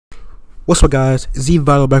What's up, guys? Z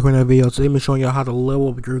Vital back in that video. Today I'm showing y'all how to level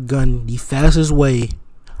up your gun the fastest way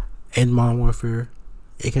in Modern Warfare,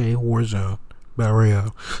 aka Warzone Battle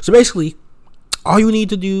Royale. So basically, all you need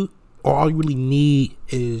to do, or all you really need,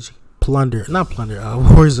 is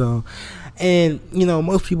Warzone. And you know,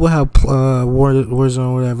 most people have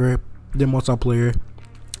Warzone, whatever, they're multiplayer,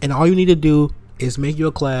 and all you need to do is make you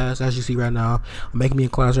a class. As you see right now, I'm making me a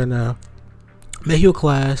class right now. Make you a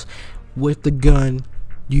class with the gun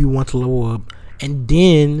you want to level up, and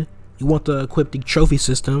then you want to equip the trophy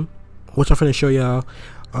system, which I'm finna show y'all.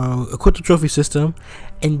 Equip the trophy system,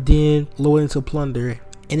 and then load into plunder.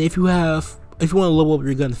 And if you want to level up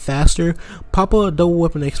your gun faster, pop a double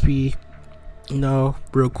weapon XP,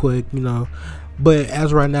 real quick, But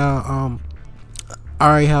as right now, I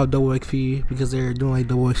already have double XP because they're doing like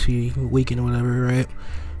double XP weekend or whatever, right?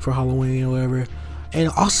 For Halloween or whatever. And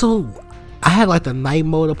also, I had like the night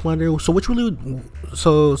mode of plunder. So which really,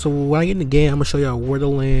 so when I get in the game, I'm gonna show y'all where to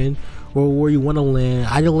land or where you want to land.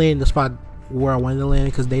 I didn't land in the spot where I wanted to land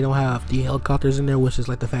because they don't have the helicopters in there, which is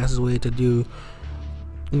like the fastest way to do,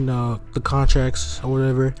 the contracts or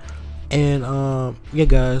whatever. And yeah,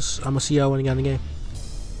 guys, I'm gonna see y'all when you get in the game.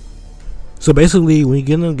 So basically, when you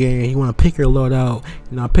get in the game, you want to pick your loadout.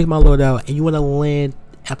 I pick my loadout, and you want to land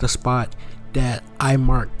at the spot that I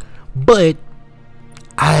marked. But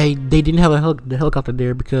they didn't have the helicopter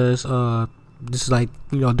there because this is like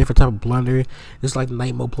a different type of plunder. It's like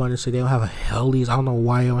night mode plunder, so they don't have helis. I don't know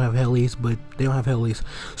why they don't have helis, but they don't have helis.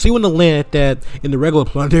 So you want to land at that in the regular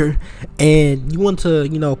plunder, and you want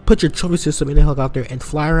to put your trophy system in the helicopter and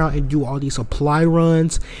fly around and do all these supply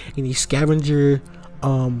runs and these scavenger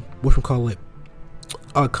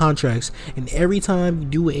contracts. And every time you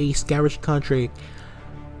do a scavenger contract,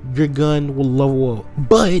 your gun will level up,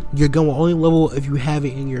 but your gun will only level if you have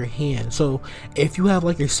it in your hand. So if you have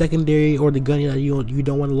like your secondary or the gun that you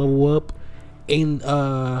don't want to level up in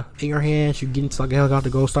your hands, you get into like a helicopter,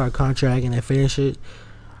 go start a contract, and then finish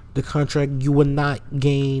the contract, you will not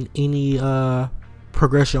gain any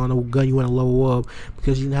progression on the gun you want to level up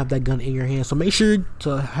because you didn't have that gun in your hand. So make sure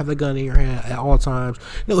to have that gun in your hand at all times.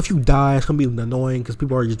 If you die, it's gonna be annoying because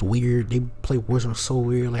people are just weird. They play Warzone so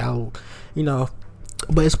weird, like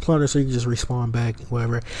but it's plunder, so you can just respawn back,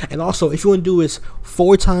 whatever. And also, if you want to do it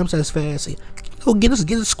 4 times as fast, get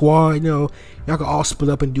a squad. Y'all can all split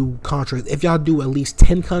up and do contracts. If y'all do at least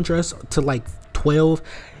 10 contracts to like 12,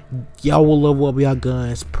 y'all will level up y'all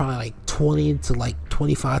guns probably like 20 to like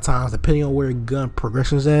 25 times, depending on where your gun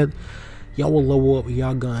progression is at. Y'all will level up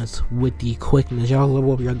y'all guns with the quickness. Y'all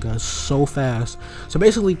level up your guns so fast. So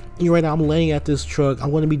basically, right now I'm laying at this truck. I'm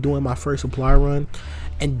going to be doing my first supply run,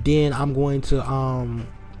 and then I'm going to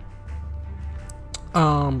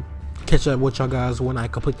catch up with y'all guys when I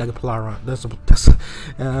complete that supply run. That's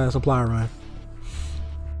a supply run.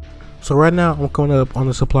 So right now I'm coming up on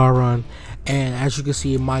the supply run, and as you can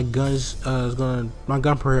see, my gun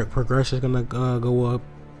progression is gonna go up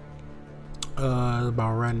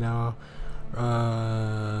about right now.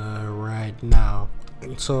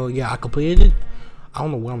 So yeah, I completed it. I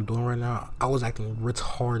don't know what I'm doing right now. I was acting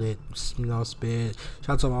retarded, spit. Shout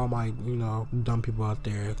out to all my, dumb people out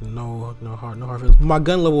there. No hard feelings. My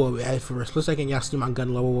gun level up at first. For a second, y'all see my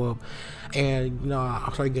gun level up, and I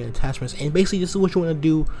started getting attachments. And basically, this is what you want to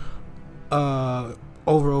do, over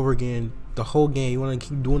and over again, the whole game. You want to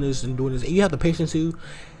keep doing this and doing this. And you have the patience to.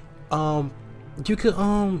 You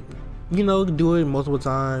could do it multiple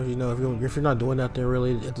times. If you're not doing that there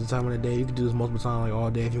really at the time of the day, you can do this multiple times, like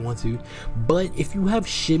all day if you want to. But if you have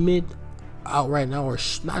shipment out right now, or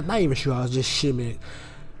not even sure, just shipment,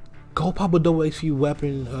 go pop a double XP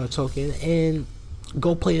weapon token and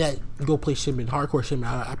go play shipment, hardcore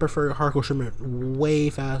shipment. I prefer hardcore shipment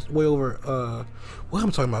way over what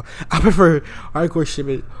I'm talking about. I prefer hardcore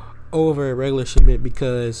shipment over regular shipment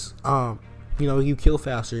because you kill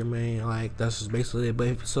faster, man. Like, that's just basically it. But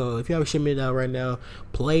if you have a shipment out right now,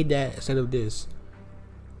 play that instead of this.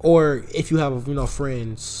 Or if you have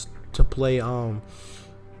friends to play, do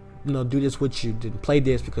this with you, then play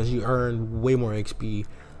this because you earn way more XP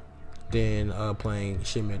than playing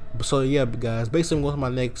shipment. So yeah, guys, basically I'm going to my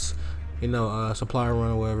next supply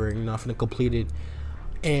run or whatever. I'm gonna complete it,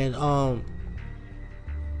 and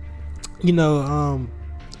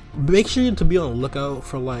make sure to be on the lookout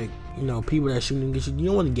for like people that are shooting at you. You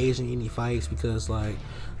don't want to engage in any fights because like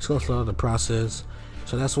it's gonna slow down the process.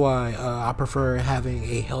 So that's why I prefer having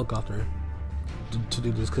a helicopter to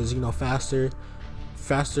do this, because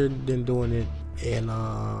faster than doing it, and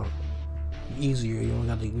easier. You don't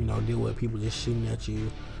have to deal with people just shooting at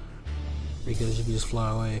you because you can just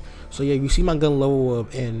fly away. So yeah, you see my gun level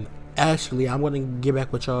up, and actually I'm gonna get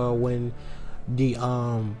back with y'all when the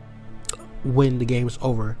when the game is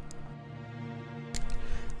over.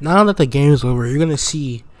 Now that the game is over, you're gonna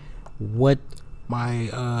see what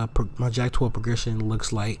my my Jack 12 progression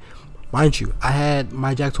looks like. Mind you, I had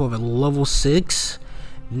my Jack 12 at level 6.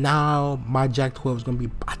 Now my Jack 12 is gonna be,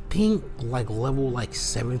 I think, like level like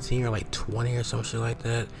 17 or like 20 or some shit like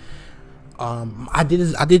that. I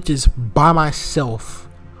did this by myself,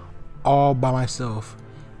 all by myself,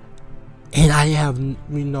 and I have, I didn't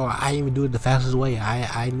even do it the fastest way.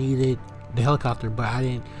 I needed the helicopter, but I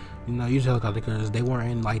didn't, use the helicopter because they weren't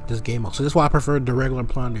in like this game mode. So that's why I preferred the regular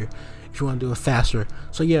plunder if you want to do it faster.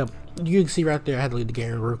 So yeah, you can see right there, I had to leave the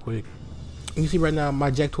game real quick. You can see right now my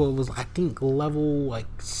Jack 12 was, I think, level like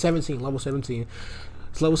 17, level 17.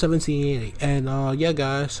 It's level 17, and yeah,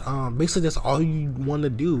 guys, basically that's all you want to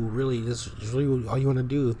do, really. That's really all you want to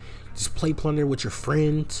do. Just play plunder with your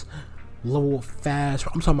friends, level up fast.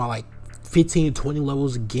 I'm talking about like 15 to 20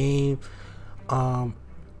 levels a game. And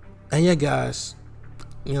yeah, guys,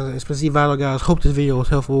 it's been Vital, guys. Hope this video was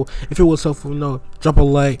helpful. If it was helpful, drop a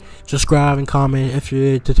like, subscribe, and comment if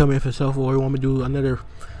you to tell me if it's helpful or you want me to do another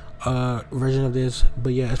version of this.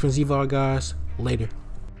 But yeah, it's been Vital, guys. Later.